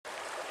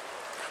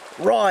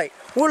Right,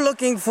 we're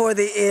looking for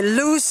the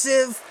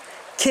elusive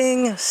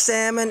king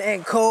salmon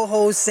and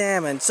coho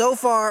salmon. So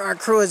far, our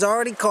crew has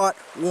already caught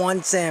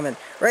one salmon.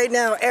 Right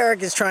now,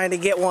 Eric is trying to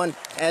get one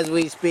as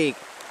we speak.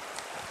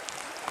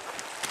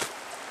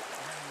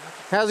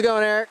 How's it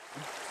going, Eric?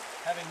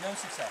 Having no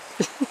success.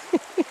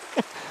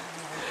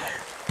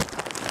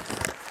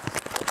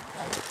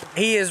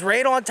 He is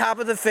right on top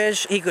of the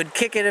fish. He could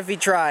kick it if he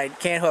tried.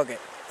 Can't hook it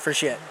for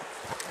shit.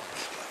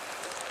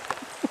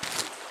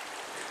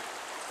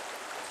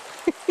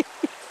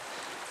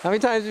 How many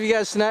times have you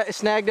guys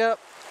snagged up?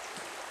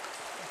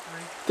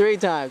 Three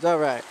times, all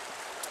right.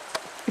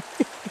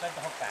 Let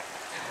the hook back.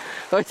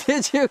 Oh,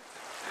 did you?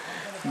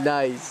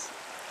 Nice.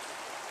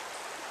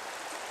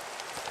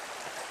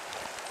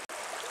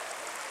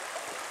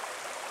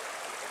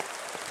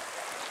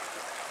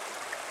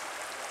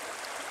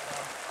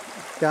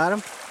 Got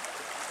him?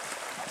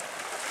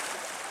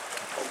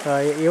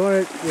 You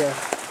want to, yeah.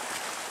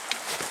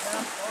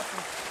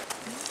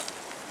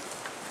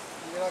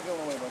 You're not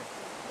going away, buddy.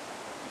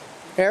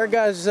 Eric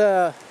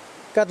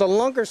got the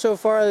lunker so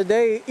far of the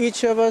day.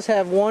 Each of us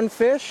have one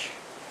fish,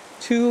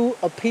 2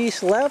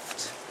 apiece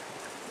left.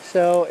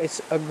 So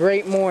it's a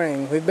great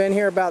morning. We've been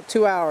here about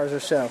 2 hours or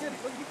so.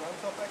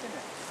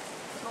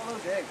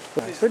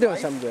 Nice. We're doing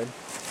something good.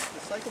 The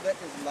cycle deck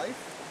is life.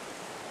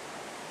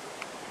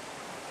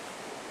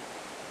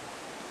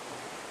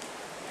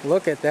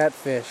 Look at that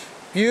fish.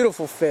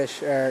 Beautiful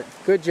fish, Eric.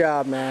 Good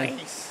job, man.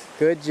 Nice.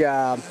 Good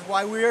job. This is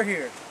why we are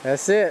here.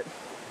 That's it.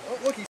 Oh,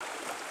 look, he's...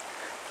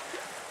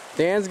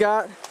 Dan's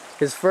got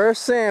his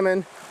first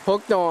salmon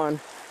hooked on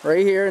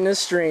right here in this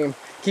stream.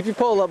 Keep your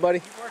pole up, buddy.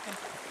 Keep working.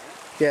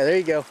 Yeah, there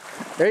you go.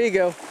 There you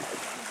go.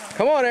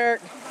 Come on,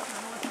 Eric.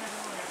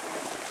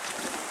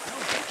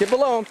 Get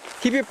below him.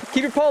 Keep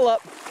your pole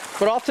up,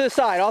 but off to the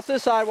side. Off to the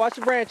side. Watch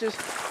the branches.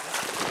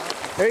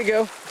 There you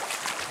go.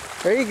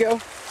 There you go.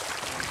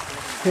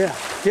 Yeah.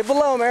 Get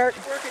below him, Eric.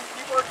 Keep working.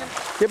 Keep working.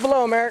 Get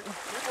below him, Eric.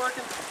 Keep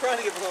working. I'm trying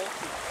to get below.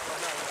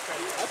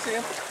 I see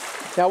him.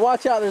 Now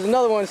watch out. There's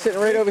another one sitting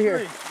right over here.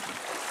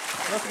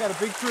 Must have got a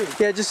big tree.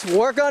 Yeah, just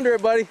work under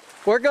it, buddy.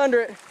 Work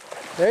under it.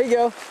 There you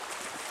go.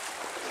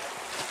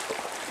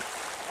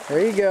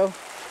 There you go.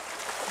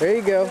 There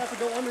you go. You have to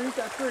go underneath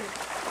that tree.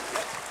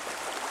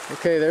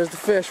 Okay, there's the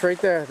fish right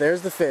there.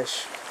 There's the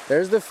fish.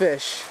 There's the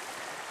fish.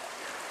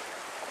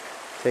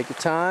 Take your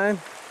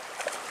time.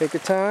 Take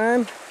your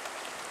time.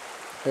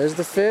 There's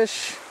the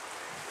fish.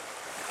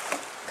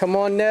 Come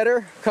on,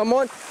 netter. Come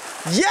on.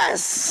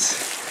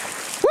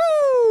 Yes!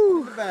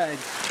 Woo! The bag.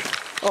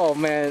 Oh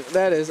man,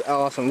 that is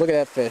awesome. Look at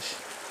that fish.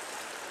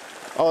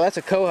 Oh, that's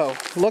a coho.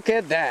 Look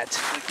at that. Is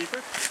it a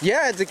keeper?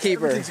 Yeah, it's a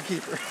keeper. Everything's a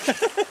keeper.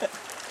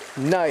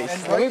 Nice.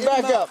 And Let me right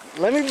back in the up.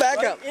 Let me back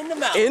Right up. in the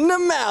mouth. In the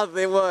mouth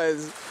it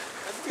was.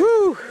 That's good. Woo!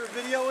 You were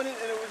videoing it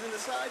and it was in the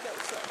side. That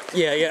was sad.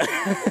 Yeah, yeah.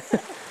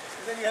 And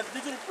then you have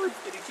digital proof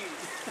that he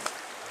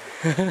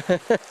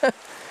cheated.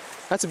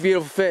 That's a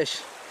beautiful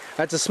fish.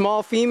 That's a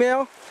small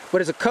female,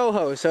 but it's a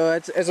coho, so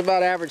it's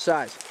about average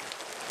size.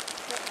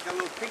 Got a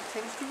little pink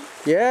tinge to it.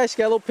 Yeah, she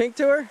got a little pink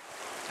to her.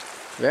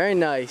 Very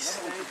nice.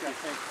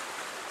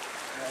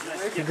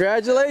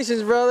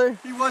 Congratulations, brother.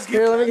 He was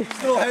Here, let me getting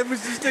his little head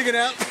was just sticking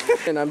out.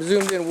 And I'm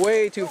zoomed in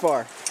way too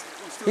far.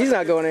 He's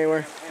not going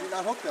anywhere. He's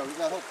not hooked though. He's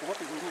not hooked. The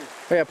hook is in here.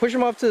 Oh yeah, push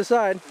him off to the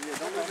side. Yeah,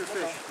 don't lose your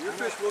fish. Your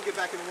fish will get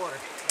back in the water.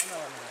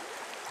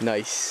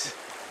 Nice.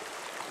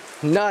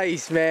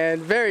 Nice,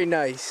 man. Very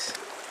nice.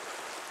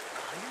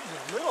 He's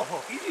using a little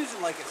hook. He's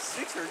using like a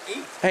 6 or an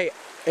 8. Hey,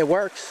 it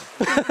works.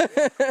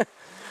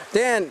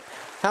 Dan,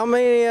 how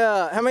many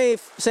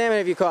salmon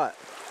have you caught?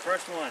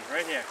 First one,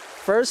 right here.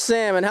 First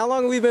salmon. How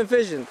long have we been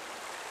fishing?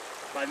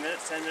 5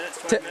 minutes, 10 minutes,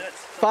 20 minutes.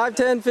 5,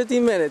 10,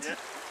 15 minutes. Yeah.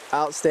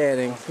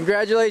 Outstanding.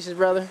 Congratulations,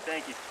 brother.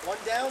 Thank you. One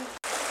down.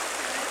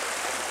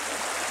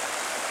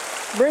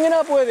 Bring it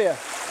up with you.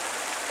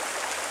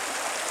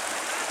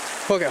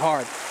 Hook it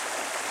hard.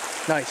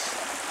 Nice.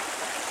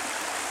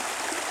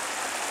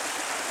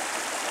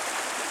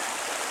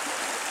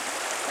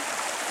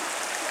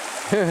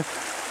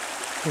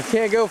 You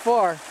can't go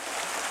far.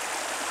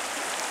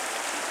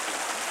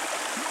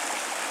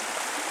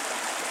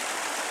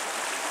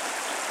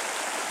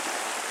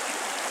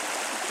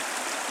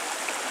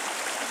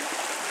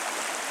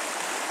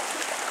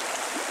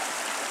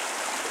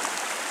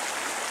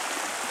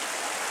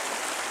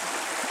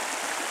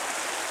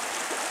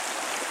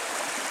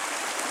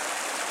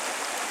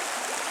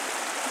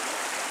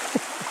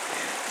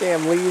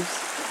 Damn leaves.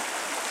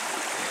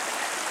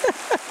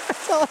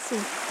 That's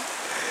awesome.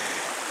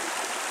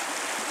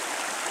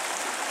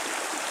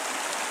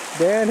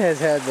 Dan has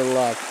had the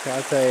luck.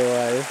 I'll tell you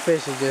what. This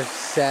fish has just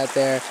sat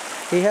there.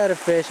 He had a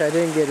fish. I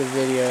didn't get a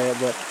video of it,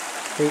 but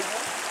he,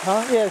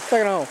 huh? Yeah, it's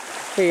stuck at home.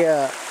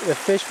 The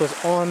fish was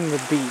on the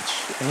beach,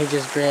 and he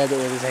just grabbed it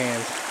with his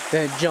hands.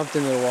 Then it jumped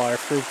into the water,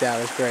 freaked out.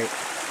 It was great.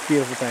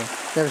 Beautiful thing.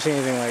 Never seen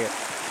anything like it.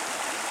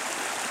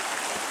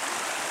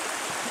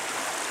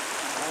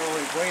 Oh,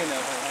 he's way in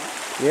that hole,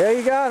 huh? Yeah,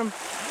 you got him.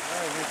 All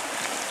right,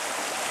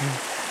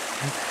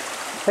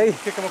 Hey,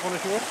 pick him up on the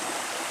shore.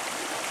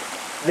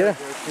 get him.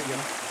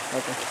 There,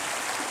 Okay.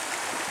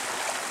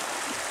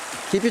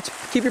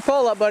 Keep your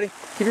pole up, buddy.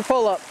 Keep your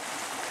pole up.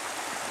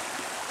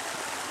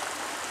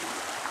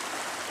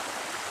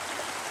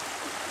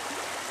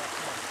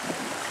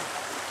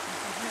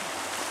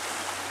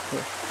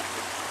 Here.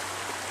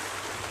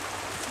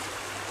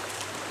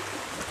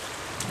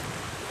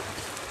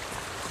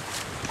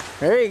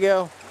 There you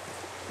go.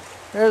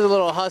 There's a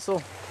little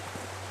hustle.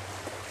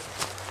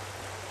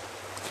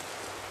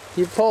 Keep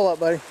your pole up,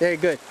 buddy. There,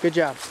 good. Good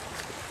job.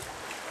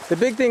 The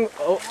big thing.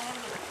 Oh.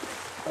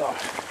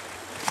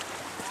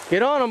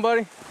 Get on him,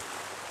 buddy.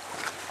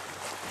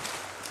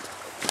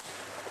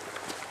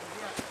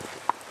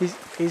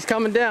 He's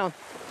coming down.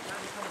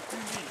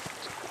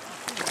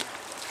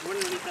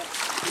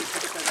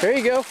 There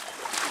you go.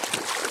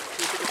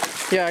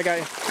 Yeah, I got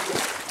you.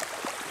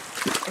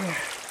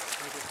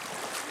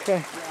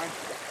 Okay.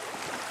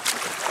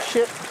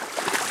 Shit.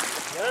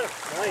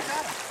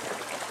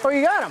 Oh,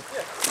 you got him?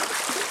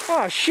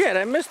 Oh shit,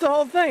 I missed the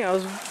whole thing. I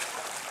was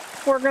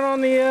working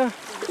on the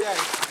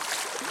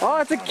Oh,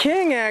 it's a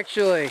king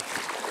actually.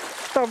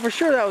 Thought for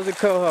sure that was a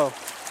coho.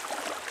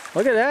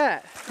 Look at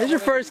that. There's your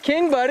first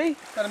king, buddy.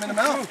 Got him in the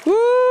mouth.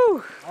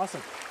 Woo!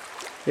 Awesome.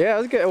 Yeah, that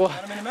was good. Well,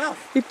 Got him in the mouth.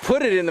 he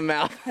put it in the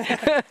mouth.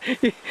 Yeah,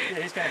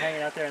 he's kind of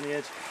hanging out there on the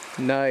edge.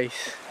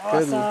 Nice.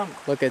 Awesome.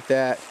 Good. Look at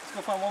that. Let's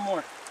go find one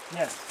more.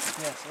 Yes,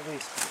 at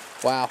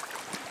least. Wow.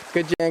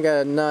 Good job.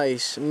 Got a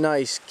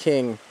nice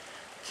king.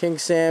 King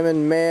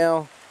salmon,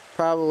 male,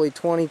 probably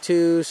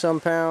 22 some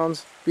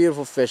pounds.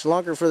 Beautiful fish.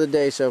 Lunker for the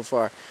day so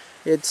far.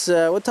 It's,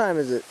 what time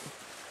is it?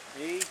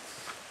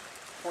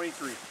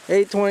 8:23.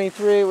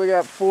 8:23. We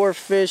got 4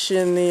 fish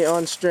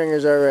on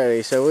stringers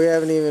already, so we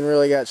haven't even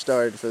really got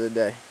started for the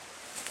day.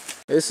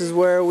 This is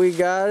where we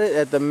got it,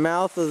 at the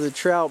mouth of the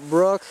trout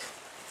brook.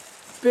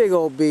 Big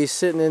old beast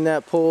sitting in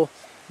that pool.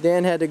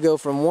 Dan had to go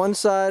from one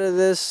side of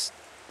this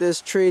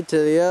tree to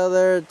the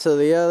other till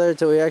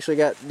we actually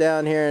got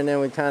down here, and then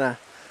we kind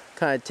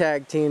of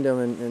tag teamed him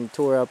and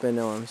tore up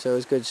into him. So it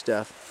was good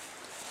stuff.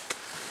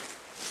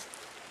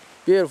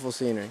 Beautiful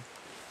scenery.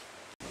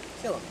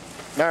 Kill him.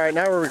 All right,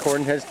 now we're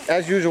recording.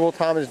 As usual,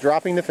 Tom is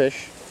dropping the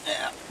fish.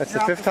 Yeah. That's the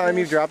 5th time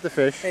you've dropped the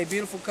fish. Hey,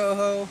 beautiful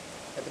coho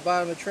at the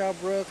bottom of the trout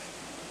brook,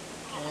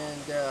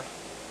 and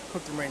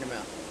hooked him right in the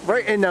mouth.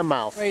 Right in the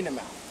mouth. Right in the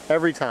mouth.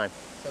 Every time.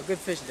 So good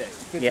fish day.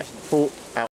 Good Yeah. fishing day. Cool. Out.